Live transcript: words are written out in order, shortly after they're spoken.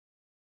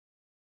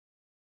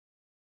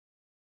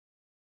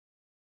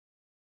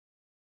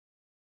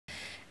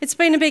It's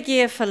been a big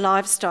year for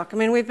livestock. I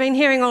mean, we've been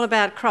hearing all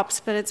about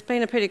crops, but it's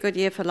been a pretty good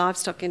year for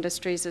livestock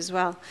industries as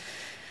well.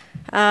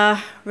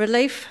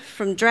 Relief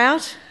from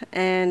drought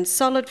and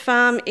solid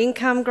farm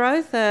income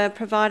growth are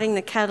providing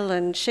the cattle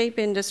and sheep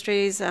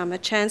industries a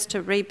chance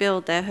to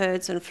rebuild their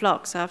herds and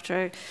flocks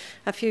after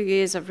a few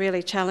years of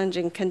really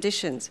challenging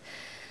conditions.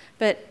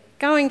 But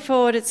going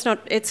forward,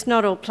 it's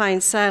not all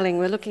plain sailing.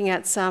 We're looking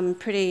at some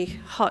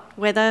pretty hot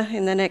weather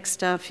in the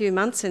next few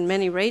months in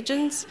many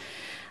regions.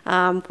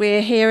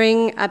 We're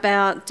hearing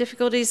about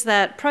difficulties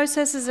that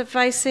processors are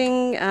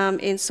facing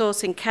in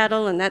sourcing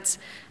cattle, and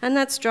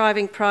that's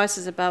driving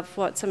prices above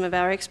what some of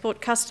our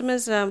export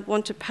customers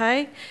want to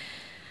pay.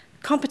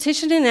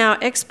 Competition in our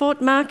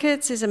export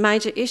markets is a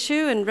major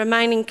issue, and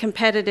remaining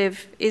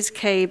competitive is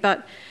key.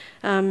 But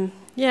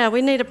yeah,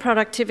 we need a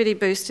productivity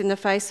boost in the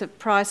face of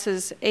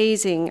prices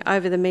easing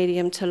over the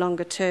medium to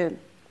longer term.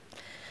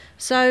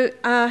 So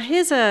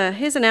here's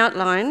an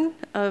outline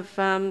of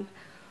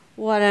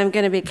what I'm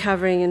going to be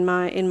covering in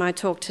my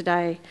talk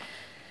today.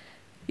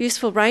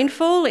 Useful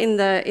rainfall in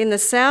the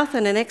south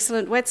and an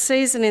excellent wet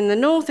season in the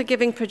north are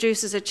giving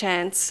producers a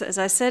chance, as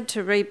I said,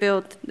 to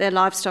rebuild their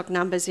livestock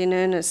numbers in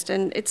earnest.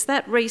 And it's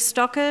that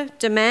restocker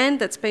demand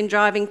that's been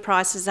driving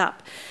prices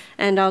up.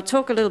 And I'll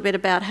talk a little bit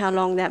about how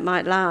long that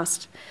might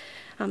last.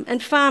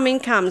 And farm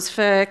incomes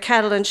for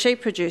cattle and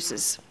sheep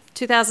producers.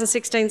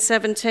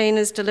 2016-17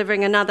 is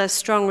delivering another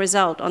strong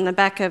result on the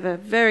back of a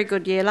very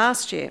good year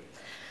last year.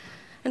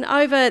 And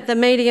over the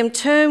medium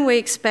term, we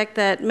expect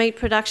that meat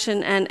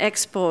production and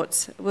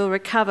exports will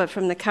recover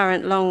from the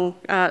current low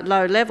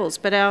levels,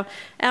 but our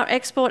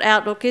export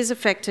outlook is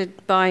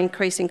affected by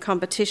increasing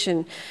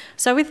competition.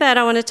 So with that,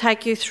 I want to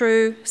take you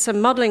through some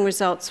modelling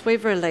results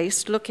we've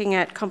released looking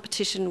at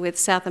competition with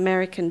South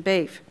American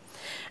beef.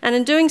 And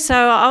in doing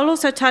so, I'll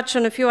also touch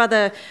on a few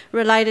other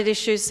related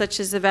issues such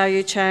as the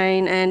value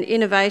chain and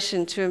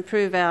innovation to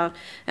improve our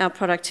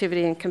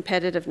productivity and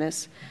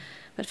competitiveness.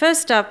 But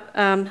first up,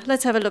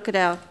 let's have a look at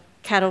our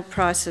cattle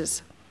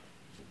prices.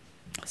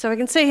 So we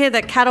can see here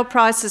that cattle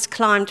prices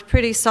climbed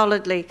pretty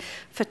solidly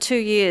for 2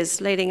 years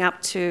leading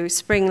up to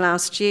spring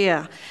last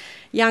year.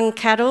 Young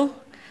cattle,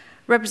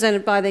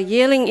 represented by the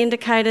yearling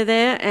indicator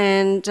there,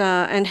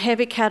 and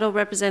heavy cattle,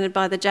 represented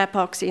by the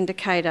JAPOX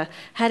indicator,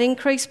 had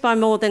increased by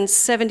more than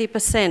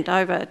 70%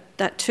 over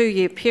that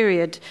 2-year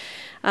period.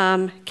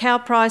 Cow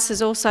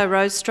prices also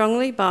rose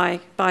strongly by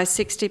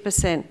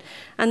 60%.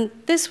 And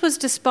this was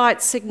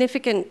despite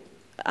significant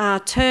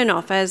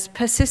turn-off as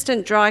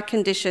persistent dry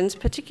conditions,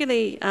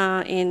 particularly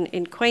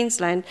in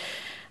Queensland,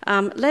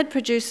 led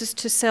producers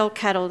to sell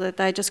cattle that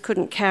they just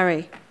couldn't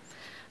carry.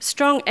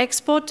 Strong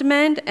export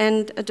demand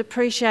and a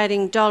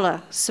depreciating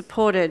dollar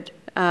supported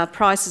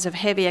prices of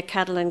heavier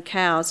cattle and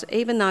cows,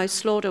 even though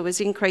slaughter was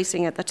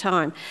increasing at the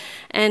time.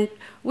 And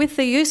with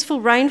the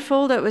useful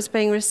rainfall that was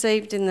being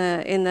received in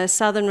the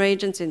southern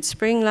regions in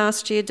spring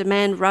last year,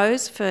 demand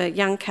rose for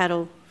young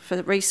cattle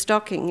for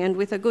restocking, and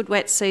with a good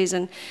wet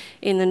season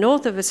in the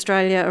north of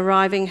Australia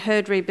arriving,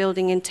 herd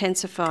rebuilding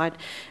intensified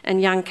and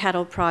young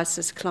cattle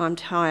prices climbed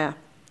higher.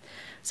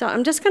 So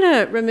I'm just going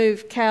to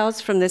remove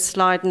cows from this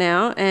slide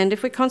now, and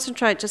if we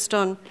concentrate just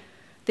on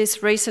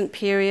this recent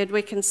period,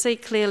 we can see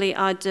clearly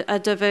a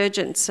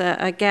divergence,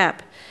 a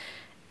gap.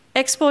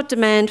 Export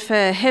demand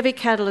for heavy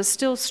cattle is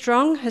still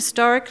strong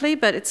historically,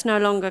 but it's no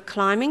longer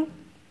climbing.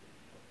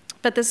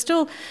 But there's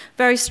still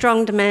very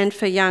strong demand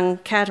for young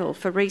cattle,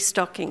 for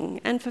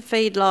restocking, and for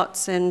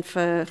feedlots and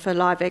for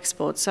live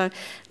exports. So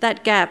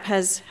that gap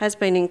has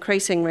been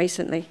increasing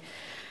recently.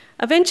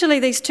 Eventually,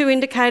 these two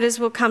indicators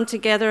will come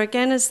together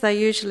again, as they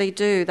usually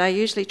do. They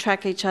usually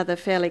track each other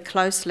fairly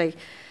closely.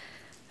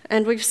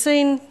 And we've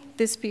seen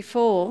this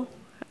before.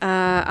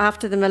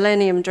 After the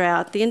millennium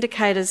drought, the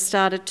indicators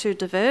started to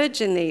diverge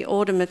in the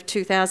autumn of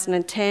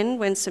 2010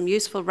 when some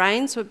useful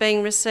rains were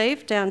being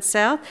received down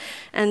south,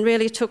 and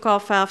really took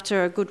off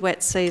after a good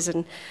wet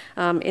season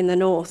in the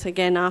north,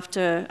 again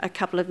after a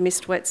couple of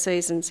missed wet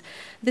seasons.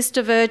 This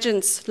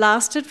divergence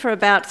lasted for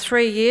about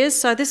 3 years,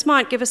 so this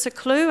might give us a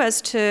clue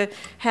as to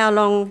how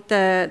long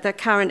the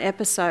current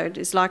episode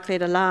is likely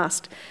to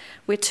last.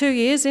 We're 2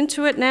 years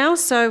into it now,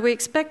 so we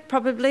expect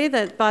probably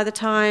that by the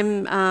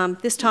time,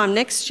 this time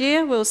next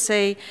year, we'll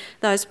see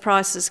those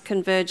prices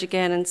converge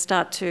again and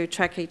start to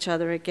track each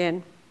other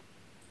again.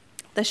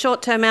 The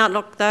short-term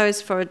outlook, though,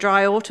 is for a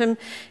dry autumn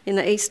in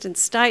the eastern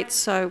states,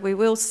 so we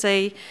will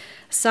see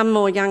some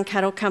more young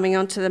cattle coming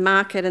onto the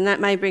market, and that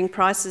may bring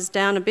prices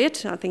down a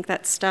bit. I think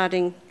that's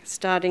starting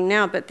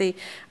now, but the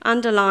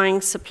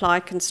underlying supply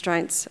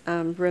constraints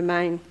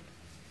remain.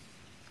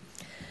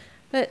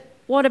 But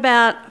what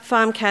about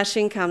farm cash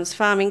incomes,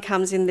 farm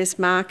incomes in this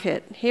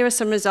market? Here are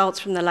some results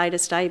from the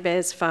latest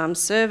ABARES farm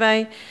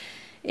survey.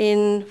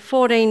 In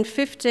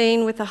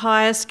 14-15, with the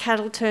highest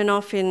cattle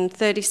turn-off in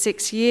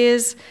 36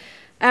 years,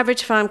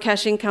 average farm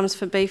cash incomes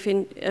for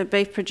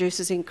beef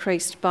producers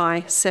increased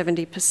by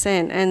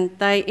 70%, and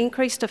they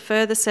increased a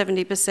further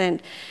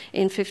 70%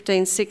 in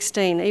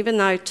 15-16, even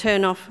though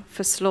turn-off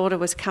for slaughter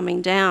was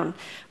coming down.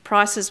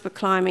 prices were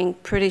climbing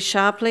pretty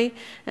sharply,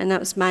 and that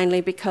was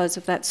mainly because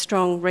of that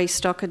strong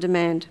restocker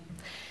demand.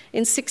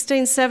 In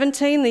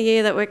 16-17, the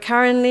year that we're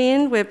currently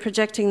in, we're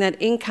projecting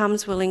that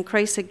incomes will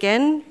increase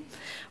again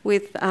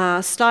with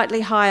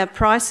slightly higher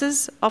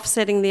prices,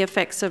 offsetting the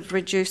effects of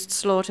reduced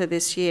slaughter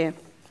this year.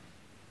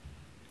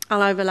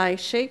 I'll overlay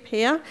sheep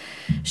here.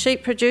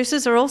 Sheep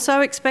producers are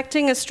also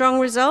expecting a strong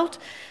result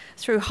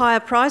through higher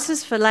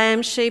prices for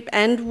lamb, sheep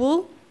and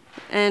wool,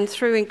 and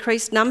through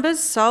increased numbers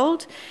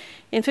sold.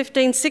 In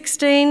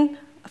 15-16,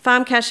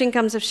 farm cash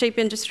incomes of sheep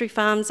industry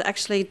farms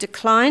actually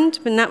declined,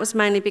 and that was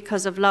mainly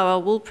because of lower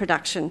wool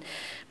production.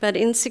 But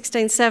in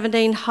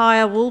 16-17,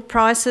 higher wool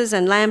prices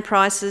and lamb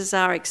prices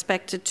are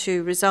expected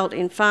to result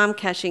in farm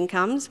cash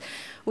incomes,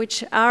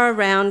 which are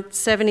around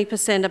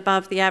 70%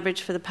 above the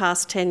average for the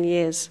past 10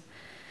 years.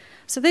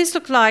 So these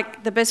look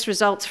like the best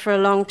results for a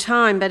long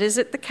time, but is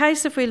it the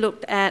case if we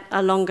looked at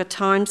a longer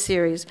time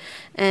series?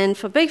 And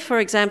for beef, for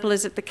example,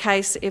 is it the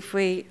case if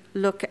we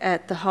look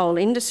at the whole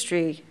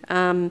industry?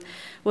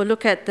 We'll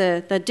look at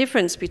the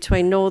difference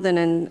between northern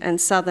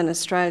and southern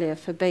Australia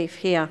for beef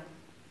here.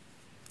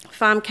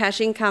 Farm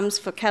cash incomes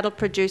for cattle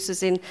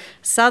producers in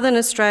southern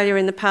Australia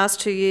in the past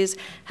 2 years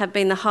have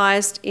been the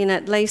highest in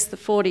at least the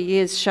 40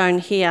 years shown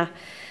here.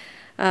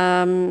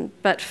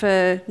 But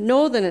for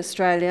northern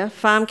Australia,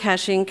 farm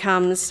cash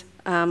incomes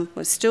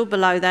was still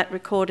below that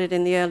recorded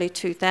in the early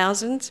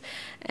 2000s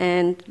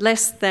and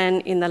less than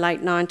in the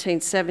late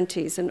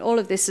 1970s. And all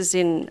of this is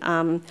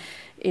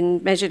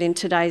measured in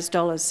today's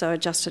dollars, so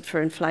adjusted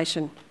for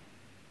inflation.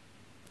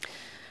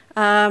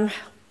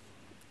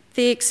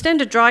 The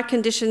extended dry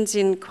conditions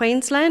in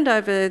Queensland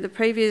over the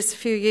previous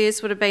few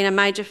years would have been a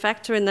major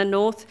factor in the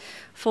north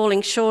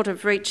falling short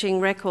of reaching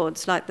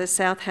records like the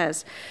south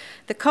has.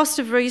 The cost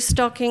of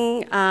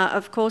restocking,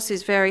 of course,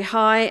 is very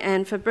high,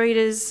 and for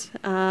breeders,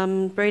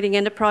 breeding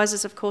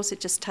enterprises, of course, it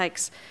just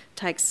takes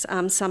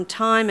some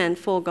time and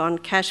foregone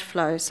cash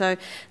flow. So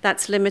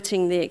that's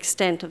limiting the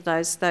extent of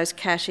those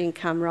cash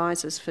income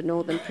rises for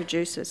northern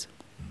producers.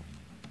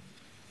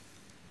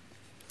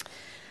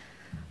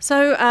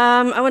 So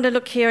I want to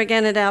look here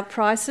again at our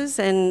prices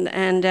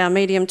and our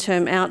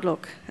medium-term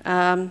outlook.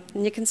 And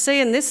you can see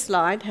in this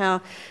slide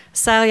how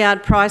sale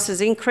yard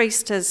prices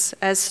increased as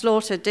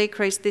slaughter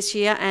decreased this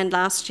year and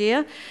last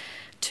year.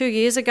 2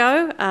 years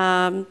ago,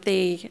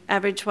 the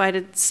average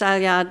weighted sale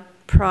yard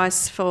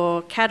price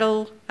for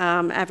cattle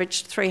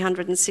averaged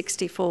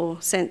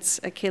 364 cents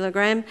a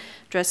kilogram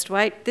dressed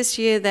weight. This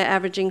year they're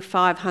averaging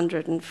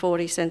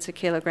 540 cents a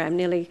kilogram,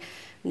 nearly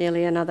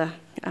another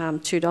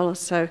 $2.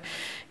 So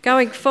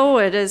going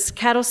forward, as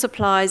cattle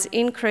supplies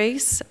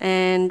increase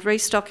and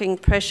restocking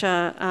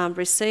pressure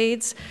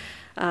recedes,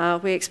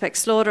 we expect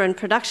slaughter and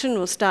production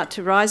will start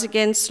to rise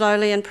again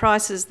slowly, and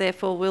prices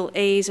therefore will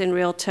ease in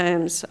real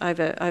terms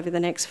over the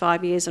next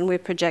 5 years, and we're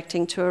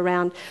projecting to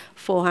around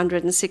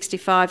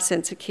 465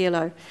 cents a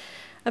kilo.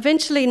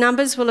 Eventually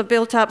numbers will have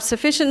built up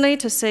sufficiently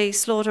to see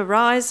slaughter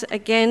rise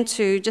again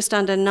to just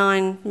under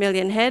 9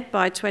 million head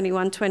by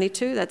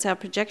 21-22, that's our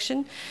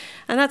projection,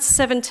 and that's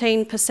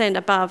 17%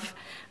 above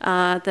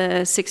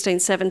the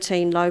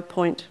 16-17 low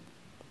point.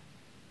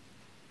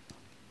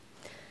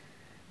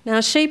 Now,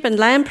 sheep and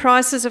lamb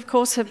prices, of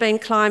course, have been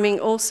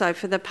climbing also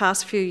for the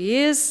past few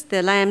years.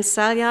 The lamb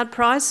sale yard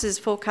price is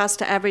forecast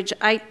to average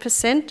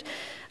 8%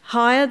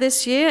 higher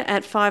this year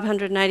at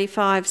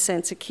 585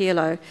 cents a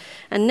kilo.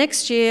 And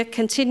next year,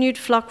 continued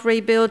flock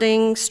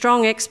rebuilding,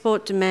 strong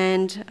export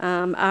demand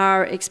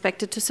are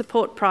expected to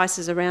support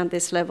prices around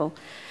this level.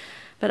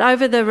 But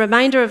over the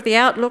remainder of the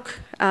outlook,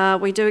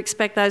 we do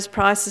expect those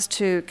prices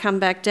to come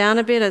back down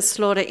a bit as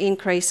slaughter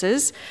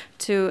increases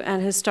to an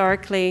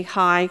historically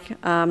high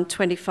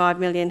 25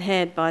 million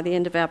head by the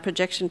end of our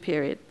projection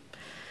period.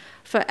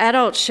 For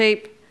adult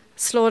sheep,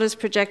 slaughter is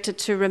projected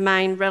to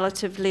remain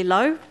relatively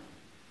low,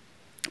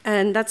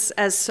 and that's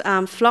as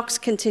flocks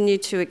continue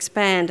to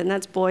expand, and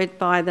that's buoyed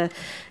by the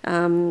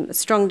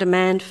strong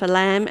demand for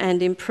lamb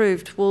and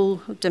improved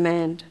wool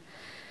demand.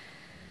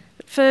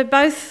 For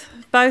both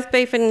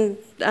beef and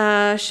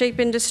sheep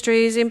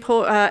industries,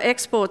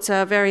 exports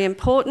are very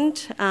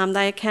important.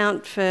 They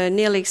account for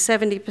nearly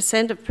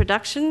 70% of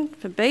production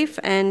for beef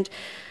and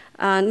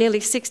nearly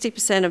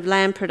 60% of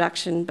lamb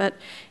production. But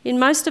in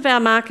most of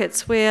our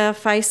markets, we're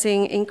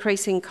facing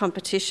increasing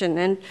competition.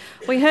 And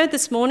we heard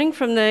this morning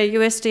from the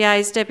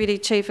USDA's Deputy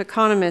Chief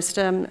Economist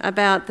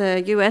about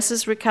the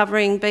US's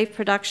recovering beef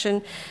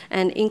production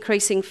and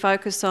increasing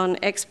focus on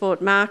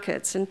export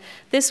markets. And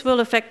this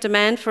will affect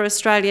demand for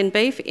Australian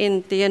beef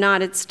in the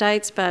United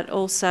States, but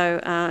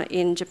also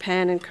in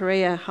Japan and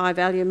Korea,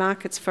 high-value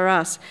markets for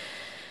us.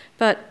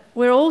 But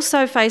we're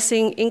also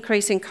facing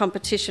increasing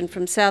competition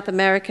from South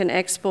American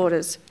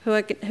exporters who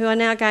are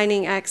now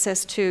gaining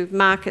access to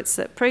markets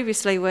that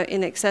previously were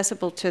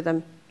inaccessible to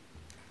them.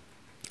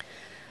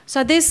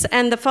 So this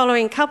and the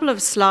following couple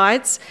of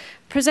slides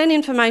present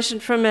information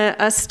from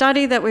a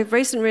study that we've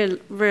recently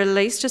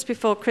released just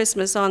before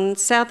Christmas on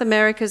South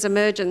America's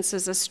emergence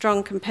as a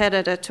strong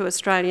competitor to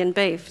Australian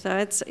beef. So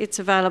it's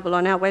available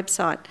on our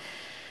website.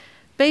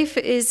 Beef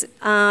is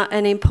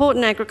an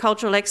important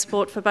agricultural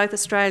export for both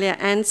Australia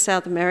and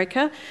South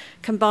America.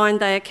 Combined,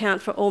 they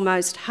account for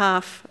almost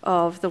half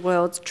of the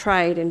world's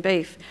trade in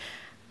beef.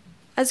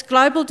 As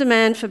global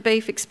demand for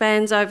beef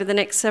expands over the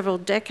next several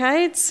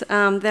decades,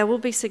 there will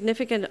be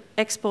significant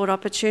export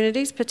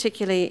opportunities,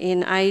 particularly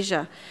in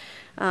Asia.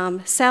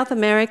 South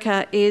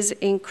America is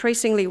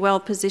increasingly well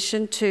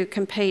positioned to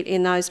compete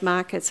in those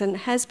markets and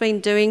has been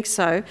doing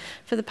so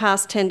for the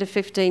past 10 to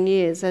 15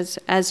 years,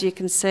 as you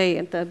can see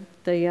at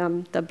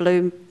the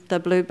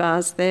blue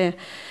bars there.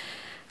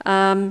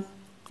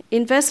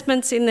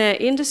 Investments in their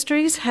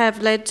industries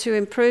have led to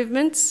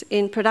improvements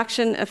in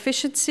production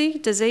efficiency,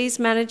 disease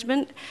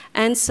management,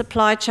 and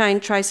supply chain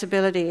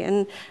traceability,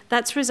 and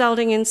that's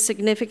resulting in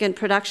significant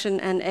production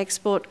and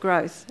export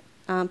growth,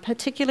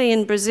 particularly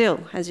in Brazil,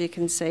 as you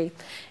can see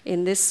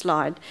in this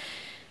slide.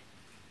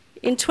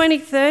 In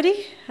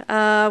 2030,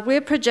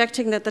 we're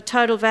projecting that the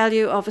total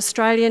value of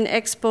Australian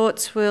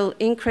exports will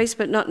increase,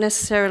 but not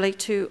necessarily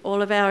to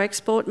all of our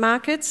export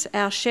markets.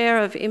 Our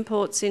share of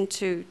imports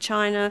into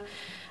China,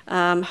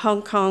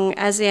 Hong Kong,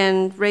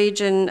 ASEAN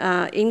region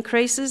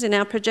increases in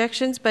our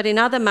projections, but in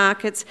other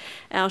markets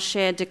our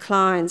share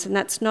declines, and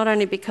that's not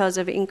only because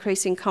of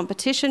increasing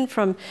competition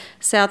from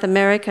South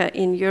America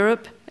in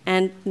Europe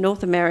and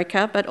North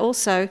America, but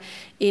also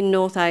in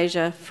North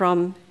Asia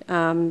from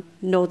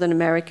Northern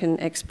American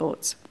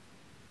exports.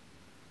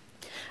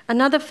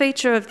 Another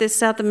feature of this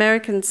South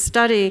American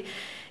study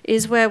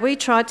is where we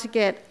tried to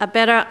get a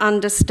better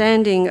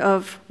understanding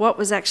of what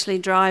was actually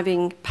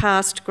driving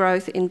past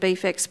growth in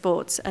beef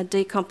exports, a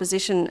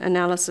decomposition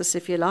analysis,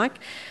 if you like.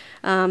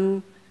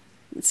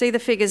 See the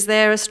figures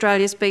there.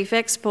 Australia's beef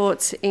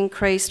exports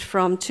increased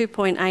from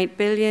 2.8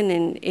 billion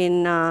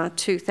in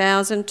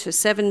 2000 to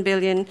 7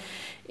 billion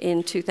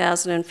in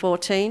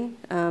 2014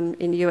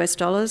 in US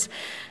dollars,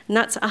 and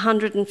that's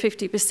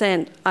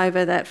 150%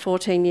 over that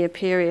 14-year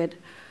period.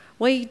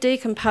 We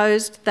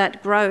decomposed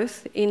that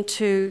growth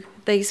into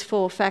these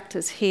four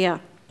factors here.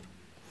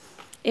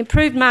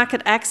 Improved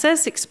market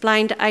access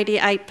explained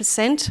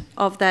 88%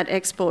 of that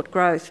export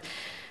growth.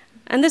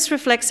 And this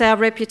reflects our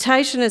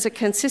reputation as a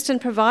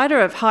consistent provider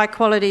of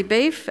high-quality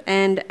beef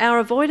and our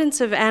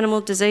avoidance of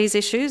animal disease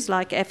issues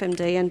like FMD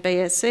and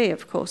BSE,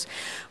 of course.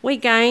 We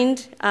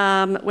gained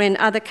when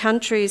other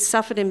countries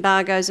suffered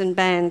embargoes and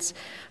bans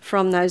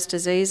from those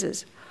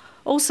diseases.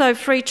 Also,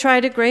 free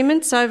trade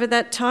agreements over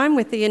that time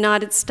with the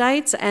United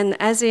States and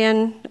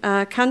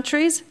ASEAN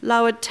countries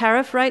lowered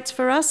tariff rates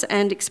for us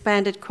and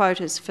expanded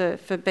quotas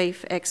for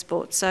beef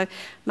exports. So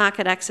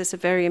market access, a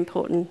very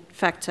important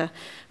factor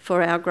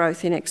for our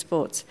growth in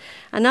exports.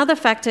 Another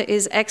factor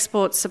is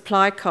export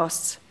supply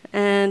costs.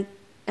 And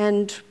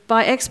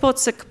by export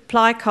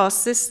supply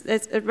costs,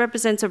 it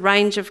represents a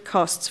range of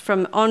costs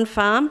from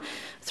on-farm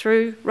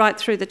right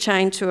through the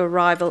chain to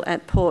arrival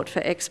at port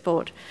for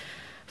export.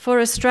 For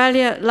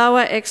Australia,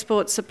 lower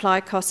export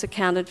supply costs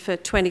accounted for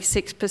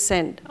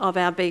 26% of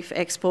our beef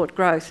export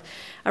growth.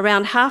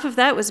 Around half of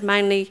that was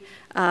mainly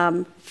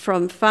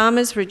from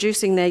farmers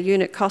reducing their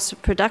unit cost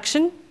of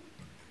production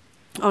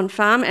on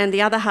farm, and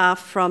the other half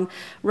from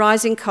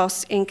rising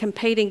costs in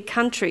competing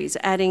countries,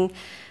 adding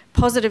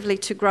positively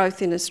to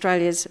growth in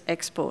Australia's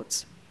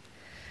exports.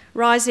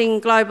 Rising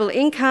global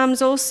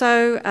incomes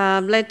also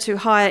led to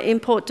higher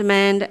import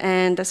demand,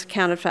 and this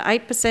accounted for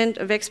 8%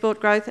 of export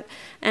growth,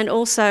 and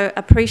also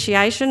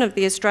appreciation of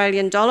the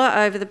Australian dollar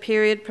over the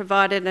period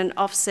provided an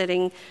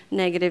offsetting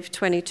negative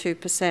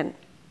 22%.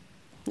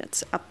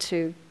 That's up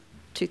to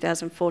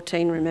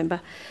 2014,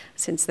 remember.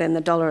 Since then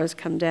the dollar has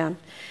come down.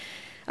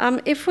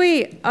 If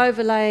we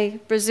overlay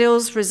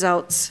Brazil's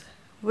results,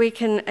 we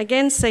can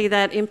again see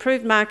that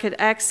improved market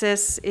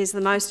access is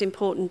the most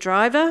important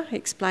driver,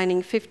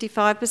 explaining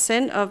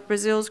 55% of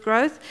Brazil's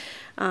growth.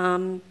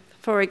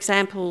 For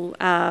example,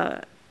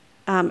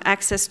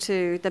 access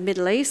to the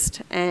Middle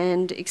East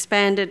and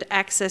expanded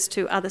access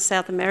to other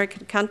South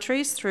American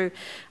countries through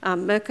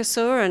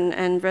Mercosur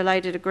and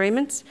related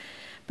agreements.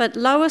 But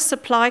lower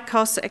supply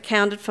costs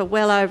accounted for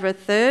well over a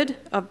third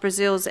of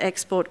Brazil's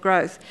export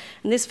growth.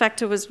 And this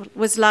factor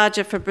was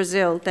larger for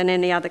Brazil than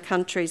any other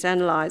countries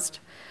analysed.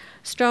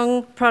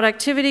 Strong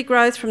productivity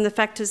growth from the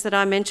factors that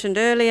I mentioned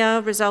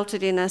earlier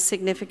resulted in a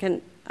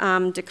significant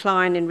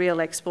decline in real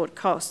export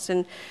costs,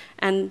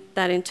 and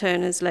that in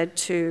turn has led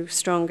to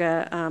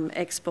stronger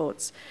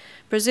exports.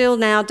 Brazil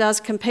now does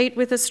compete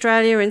with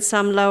Australia in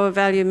some lower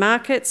value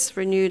markets.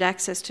 Renewed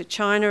access to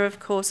China, of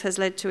course, has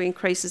led to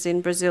increases in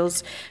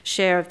Brazil's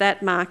share of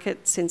that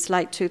market since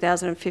late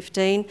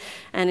 2015,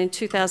 and in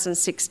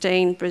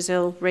 2016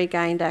 Brazil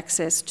regained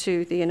access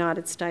to the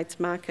United States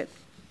market.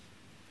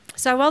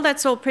 So while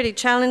that's all pretty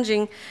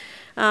challenging,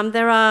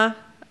 there are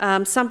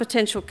some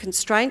potential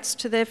constraints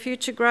to their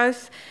future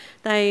growth.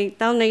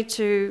 They'll need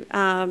to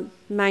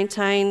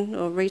maintain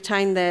or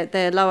retain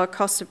their lower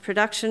costs of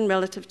production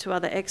relative to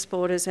other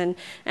exporters and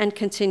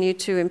continue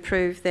to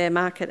improve their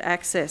market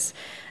access.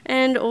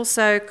 And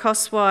also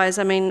cost-wise,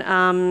 I mean,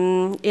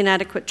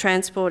 inadequate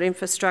transport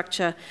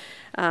infrastructure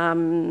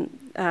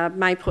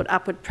may put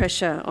upward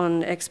pressure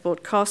on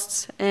export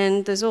costs,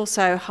 and there's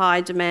also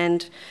high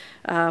demand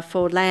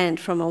for land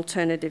from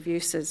alternative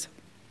uses.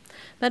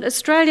 But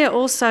Australia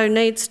also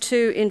needs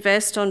to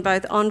invest on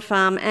both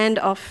on-farm and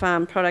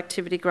off-farm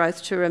productivity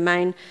growth to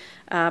remain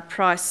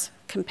price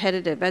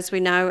competitive. As we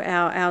know,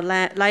 our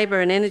labour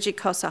and energy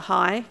costs are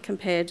high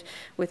compared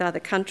with other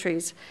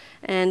countries.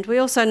 And we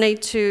also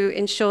need to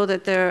ensure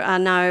that there are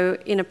no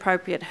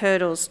inappropriate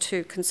hurdles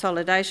to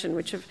consolidation,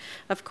 which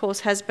of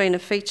course has been a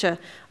feature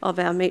of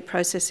our meat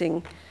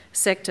processing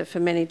sector for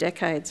many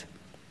decades.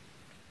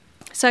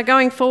 So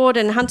going forward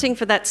and hunting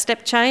for that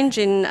step change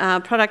in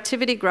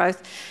productivity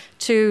growth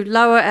to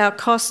lower our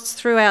costs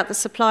throughout the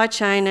supply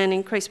chain and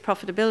increase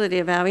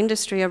profitability of our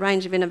industry, a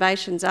range of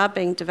innovations are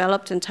being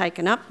developed and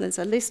taken up. There's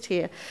a list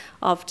here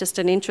of just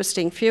an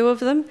interesting few of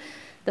them.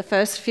 The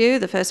first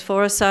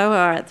 4 or so,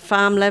 are at the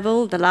farm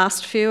level. The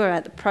last few are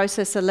at the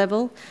processor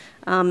level.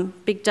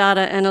 Big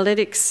data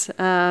analytics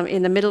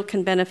in the middle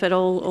can benefit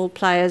all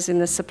players in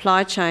the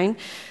supply chain.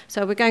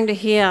 So we're going to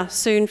hear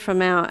soon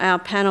from our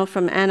panel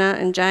from Anna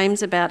and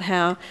James about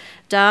how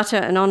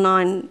data and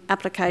online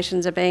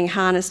applications are being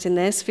harnessed in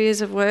their spheres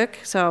of work.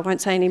 So I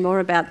won't say any more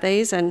about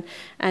these, and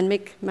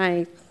Mick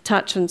may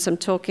touch on some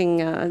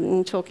talking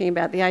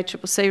about the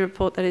ACCC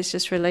report that is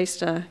just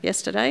released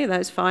yesterday,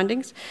 those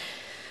findings.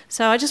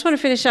 So I just want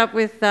to finish up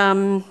with,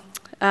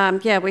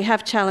 we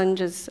have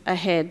challenges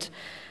ahead.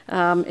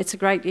 It's a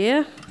great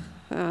year,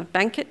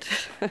 bank it.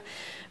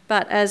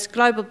 But as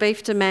global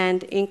beef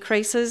demand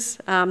increases,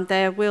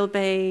 there will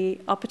be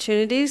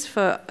opportunities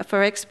for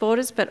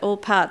exporters, but all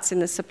parts in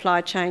the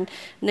supply chain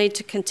need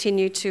to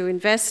continue to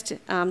invest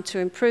to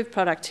improve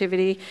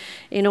productivity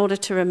in order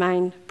to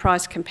remain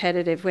price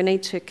competitive. We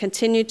need to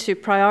continue to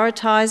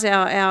prioritise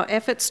our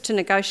efforts to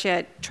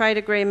negotiate trade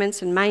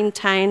agreements and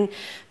maintain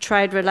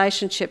trade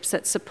relationships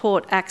that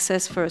support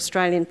access for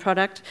Australian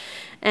product.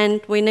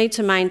 And we need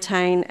to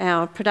maintain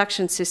our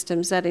production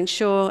systems that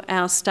ensure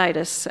our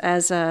status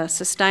as a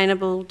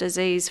sustainable,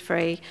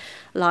 disease-free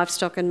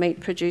livestock and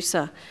meat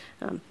producer,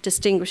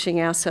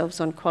 distinguishing ourselves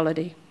on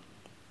quality.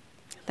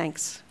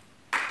 Thanks.